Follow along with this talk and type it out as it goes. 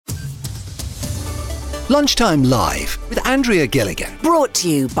Lunchtime Live with Andrea Gilligan. Brought to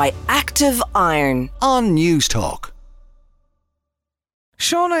you by Active Iron On News Talk.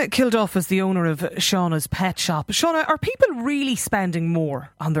 Shauna Kilduff is the owner of Shauna's Pet Shop. Shauna, are people really spending more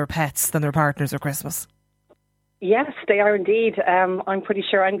on their pets than their partners at Christmas? Yes, they are indeed. I'm pretty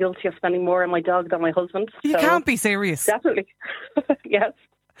sure I'm guilty of spending more on my dog than my husband. You can't be serious. Definitely. Yes.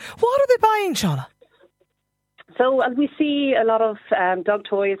 What are they buying, Shauna? So as we see a lot of dog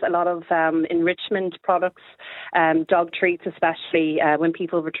toys, a lot of enrichment products, dog treats especially when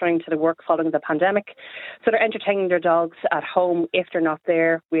people return to the work following the pandemic. So they're entertaining their dogs at home if they're not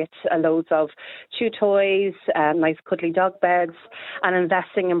there, with loads of chew toys, nice cuddly dog beds, and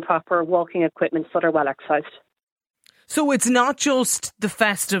investing in proper walking equipment so they're well exercised. So it's not just the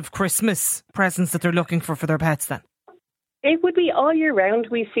festive Christmas presents that they're looking for their pets then? It would be all year round.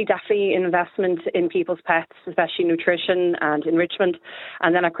 We see definitely investment in people's pets, especially nutrition and enrichment.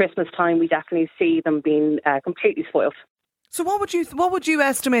 And then at Christmas time, we definitely see them being completely spoiled. So what would you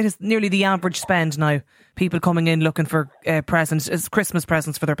estimate is nearly the average spend now? People coming in looking for Christmas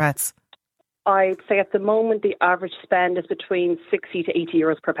presents for their pets? I'd say at the moment the average spend is between 60 to 80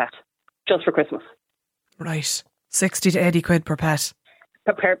 euros per pet, just for Christmas. Right, 60 to 80 quid per pet.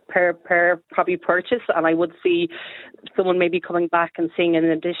 Per probably purchase, and I would see someone maybe coming back and seeing an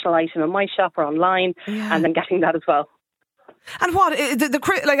additional item in my shop or online, and then getting that as well. And what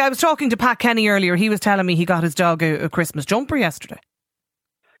like I was talking to Pat Kenny earlier, he was telling me he got his dog a Christmas jumper yesterday.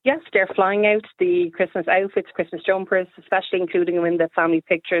 Yes, they're flying out the Christmas outfits, Christmas jumpers, especially including them in the family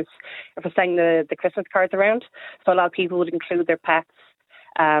pictures for sending the Christmas cards around. So a lot of people would include their pets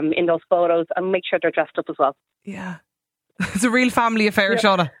in those photos and make sure they're dressed up as well. Yeah. It's a real family affair,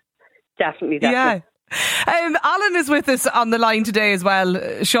 Shauna. Definitely. Yeah. Alan is with us on the line today as well.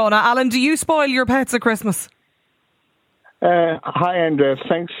 Shauna, Alan, do you spoil your pets at Christmas? Hi, Andrea.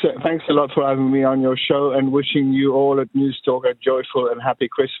 Thanks a lot for having me on your show, and wishing you all at News Talk a joyful and happy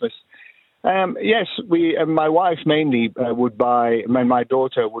Christmas. Yes, my wife mainly would buy, and my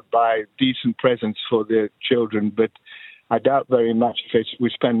daughter would buy decent presents for the children, but I doubt very much if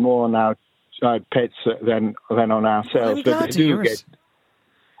we spend more on our pets than on ourselves. But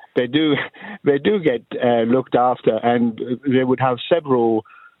they do get looked after, and they would have several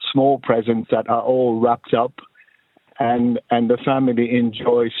small presents that are all wrapped up, and the family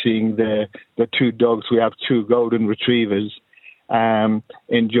enjoy seeing the two dogs. We have two golden retrievers.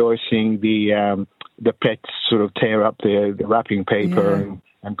 Enjoy seeing the pets sort of tear up the wrapping paper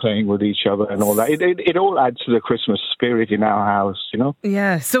and playing with each other and all that. It all adds to the Christmas spirit in our house, you know?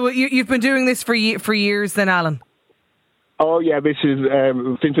 Yeah. So you've been doing this for years then, Alan? Oh, yeah. This is,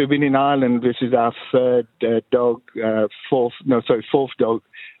 since we've been in Ireland, this is our third dog, fourth dog.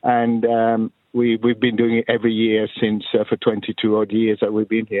 And we've been doing it every year since for 22 odd years that we've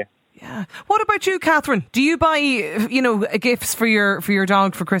been here. Yeah. What about you, Catherine? Do you buy, gifts for your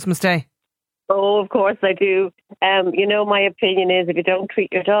dog for Christmas Day? Oh, of course I do. My opinion is if you don't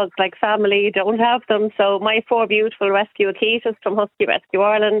treat your dogs like family, you don't have them. So my four beautiful rescue Akitas from Husky Rescue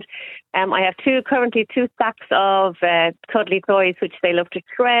Ireland. I have currently two stacks of cuddly toys, which they love to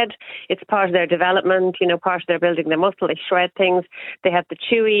shred. It's part of their development, part of their building their muscle. They shred things. They have the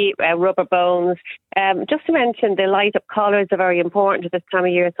chewy rubber bones. Just to mention, the light-up collars are very important at this time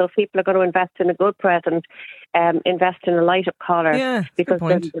of year. So if people are going to invest in a good present, invest in a light-up collar, because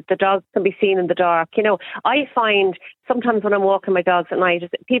the dogs can be seen in the dark. I find sometimes when I'm walking my dogs at night,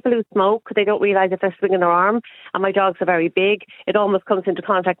 people who smoke, they don't realise if they're swinging their arm, and my dogs are very big, it almost comes into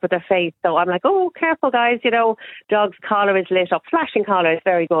contact with their face. So I'm like, oh, careful guys, dog's collar is lit up. Flashing collar is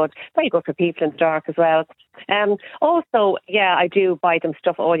very good for people in the dark as well. Also, I do buy them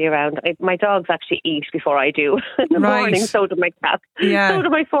stuff all year round. My dogs actually eat before I do in the morning. So do my cats. So do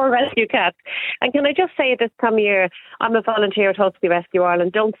my four rescue cats. And can I just say, this time of year, I'm a volunteer at Husky Rescue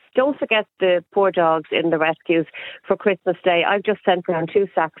Ireland. Don't forget the poor dogs in the rescues for Christmas Day. I've just sent around 2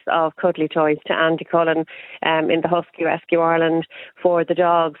 sacks of cuddly toys to Andy Cullen in the Husky Rescue Ireland for the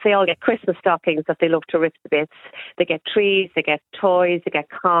dogs. They all get Christmas stockings that they love to rip to bits. They get trees, they get toys, they get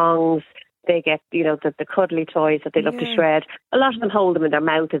Kongs. They get, the cuddly toys that they love to shred. A lot of them hold them in their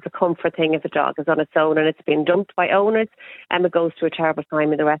mouth as a comfort thing if a dog is on its own and it's been dumped by owners, and it goes through a terrible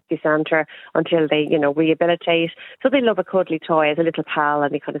time in the rescue centre until they, rehabilitate. So they love a cuddly toy as a little pal,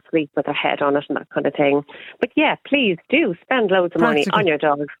 and they kind of sleep with their head on it and that kind of thing. But please do spend loads of money on your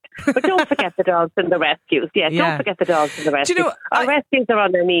dogs. But don't forget the dogs in the rescues. Don't forget the dogs in the rescues. Our rescues are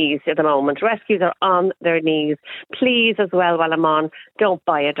on their knees at the moment. Rescues are on their knees. Please, as well, while I'm on, don't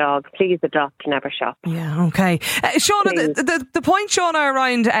buy a dog. Please, a drop, never shop. Yeah, okay. Shauna, the point, Shauna,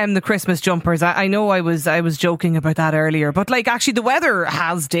 around the Christmas jumpers, I know I was joking about that earlier, but like actually the weather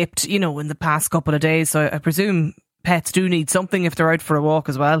has dipped, in the past couple of days, so I presume pets do need something if they're out for a walk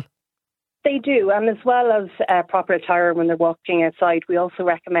as well. They do, and as well as proper attire when they're walking outside, we also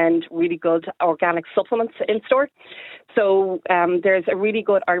recommend really good organic supplements in store. So there's a really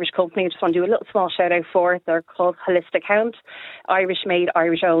good Irish company I just want to do a little small shout out for. They're called Holistic Hound, Irish made,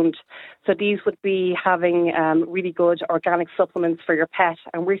 Irish owned. So these would be having really good organic supplements for your pet,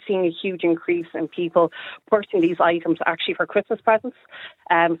 and we're seeing a huge increase in people purchasing these items actually for Christmas presents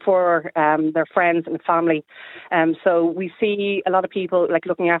for their friends and family. So we see a lot of people like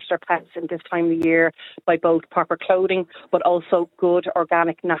looking after their pets in this time of the year by both proper clothing but also good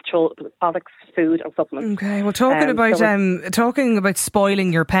organic natural products, food and supplements. Okay, well talking about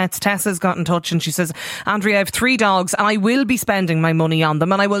spoiling your pets, Tessa's got in touch and she says, Andrea, I have 3 dogs and I will be spending my money on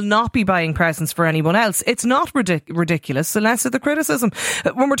them and I will not be buying presents for anyone else. It's not ridiculous, so less of the criticism.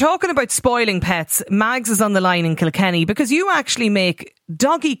 When we're talking about spoiling pets, Mags is on the line in Kilkenny because you actually make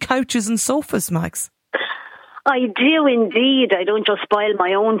doggy couches and sofas, Mags. I do indeed. I don't just spoil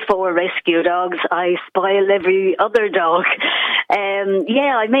my own 4 rescue dogs. I spoil every other dog.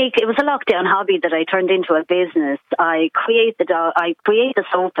 It was a lockdown hobby that I turned into a business. I create the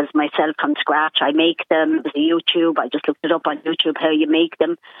sofas myself from scratch. I make them with YouTube. I just looked it up on YouTube how you make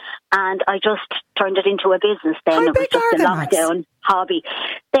them, and I just turned it into a business. Then it was just a lockdown hobby.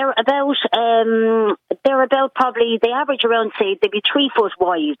 They're about probably, they average around, say, they'd be 3 foot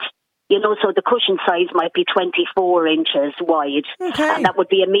wide. So the cushion size might be 24 inches wide, and that would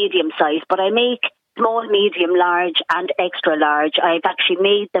be a medium size. But I make small, medium, large and extra large. I've actually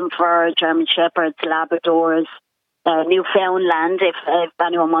made them for German Shepherds, Labradors, Newfoundland. If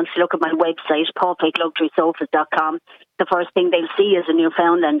anyone wants to look at my website, perfectlugsurysofas.com, the first thing they'll see is a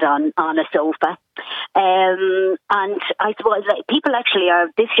Newfoundland on a sofa. And I suppose people actually are,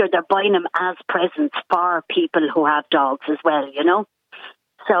 this year they're buying them as presents for people who have dogs as well,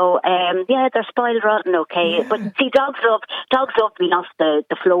 So, they're spoiled rotten, okay. Yeah. But see, dogs love being off the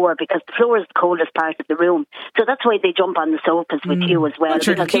floor because the floor is the coldest part of the room. So that's why they jump on the sofas with you as well.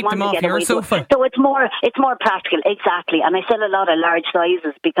 Sure, because keep they want them off to get your away sofa. So it's more practical, exactly. And I sell a lot of large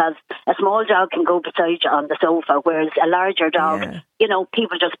sizes because a small dog can go beside you on the sofa, whereas a larger dog,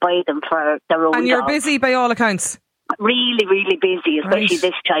 people just buy them for their own. And you're dog. busy by all accounts. Really, really busy, especially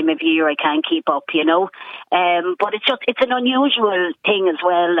this time of year. I can't keep up, but it's an unusual thing as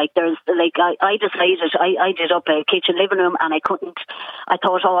well. Like I decided I did up a kitchen living room and I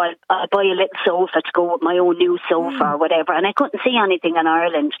thought, I'll buy a little sofa to go with my own new sofa or whatever, and I couldn't see anything in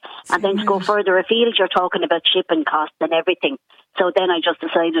Ireland. And then to go further afield, you're talking about shipping costs and everything. So then I just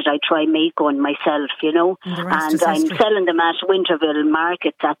decided I'd try make one myself, and I'm selling them at Winterville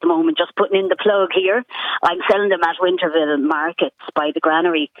markets at the moment. Just putting in the plug here. I'm selling them at Winterville markets by the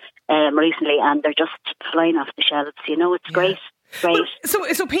granary recently, and they're just flying off the shelves. It's great. Right.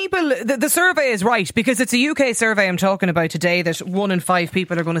 So people, the survey is right because it's a UK survey I'm talking about today that 1 in 5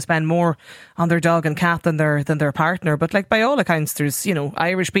 people are going to spend more on their dog and cat than their partner. But like by all accounts, there's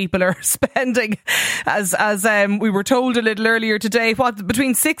Irish people are spending as we were told a little earlier today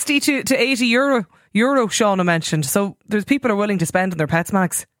between 60 to 80 euro Shauna mentioned. So there's people are willing to spend on their pets,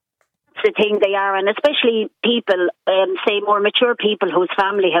 Max. The thing they are, and especially people, say more mature people whose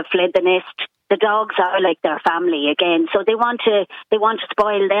family have fled the nest. The dogs are like their family again, so they want to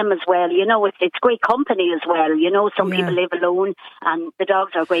spoil them as well. It's great company as well. Some people live alone, and the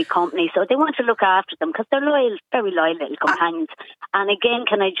dogs are great company, so they want to look after them because they're loyal, very loyal little companions. And again,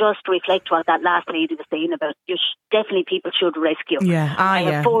 can I just reflect what that last lady was saying about? Definitely, people should rescue. I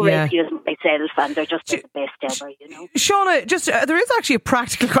have 4 rescues myself, and they're just the best ever. Shauna, there is actually a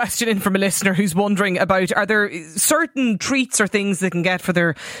practical question in from a listener who's wondering about: are there certain treats or things they can get for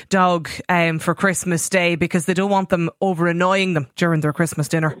their dog for Christmas Day because they don't want them over annoying them during their Christmas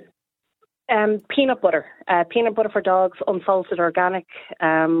dinner? Peanut butter for dogs, unsalted, organic.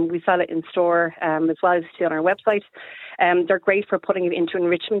 We sell it in store as well as on our website. They're great for putting it into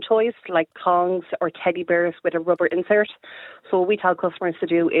enrichment toys like Kongs or teddy bears with a rubber insert. So what we tell customers to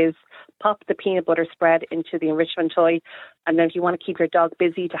do is pop the peanut butter spread into the enrichment toy, and then if you want to keep your dog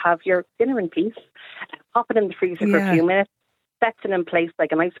busy to have your dinner in peace, pop it in the freezer for a few minutes. Set it in place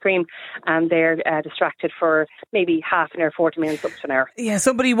like an ice cream, and they're distracted for maybe half an hour, 40 minutes, up to an hour. Yeah,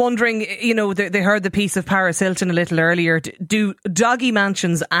 somebody wondering, they heard the piece of Paris Hilton a little earlier. Do doggy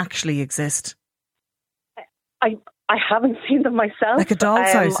mansions actually exist? I haven't seen them myself. Like a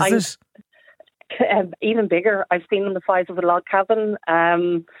doll's house, is it? Even bigger. I've seen them the size of a log cabin.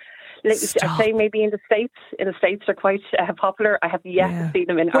 I'd say maybe in the States. In the States, they're quite popular. I have yet to see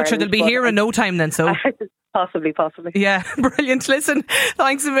them in Ireland. Sure, they'll be here in no time then, so... Possibly. Yeah, brilliant. Listen,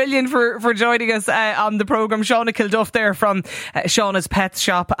 thanks a million for joining us on the programme. Shauna Kilduff there from Shauna's Pet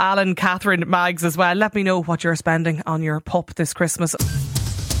Shop. Alan, Catherine, Mags as well. Let me know what you're spending on your pup this Christmas.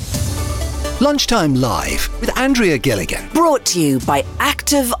 Lunchtime Live with Andrea Gilligan Brought to you by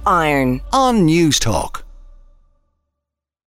Active Iron on News Talk.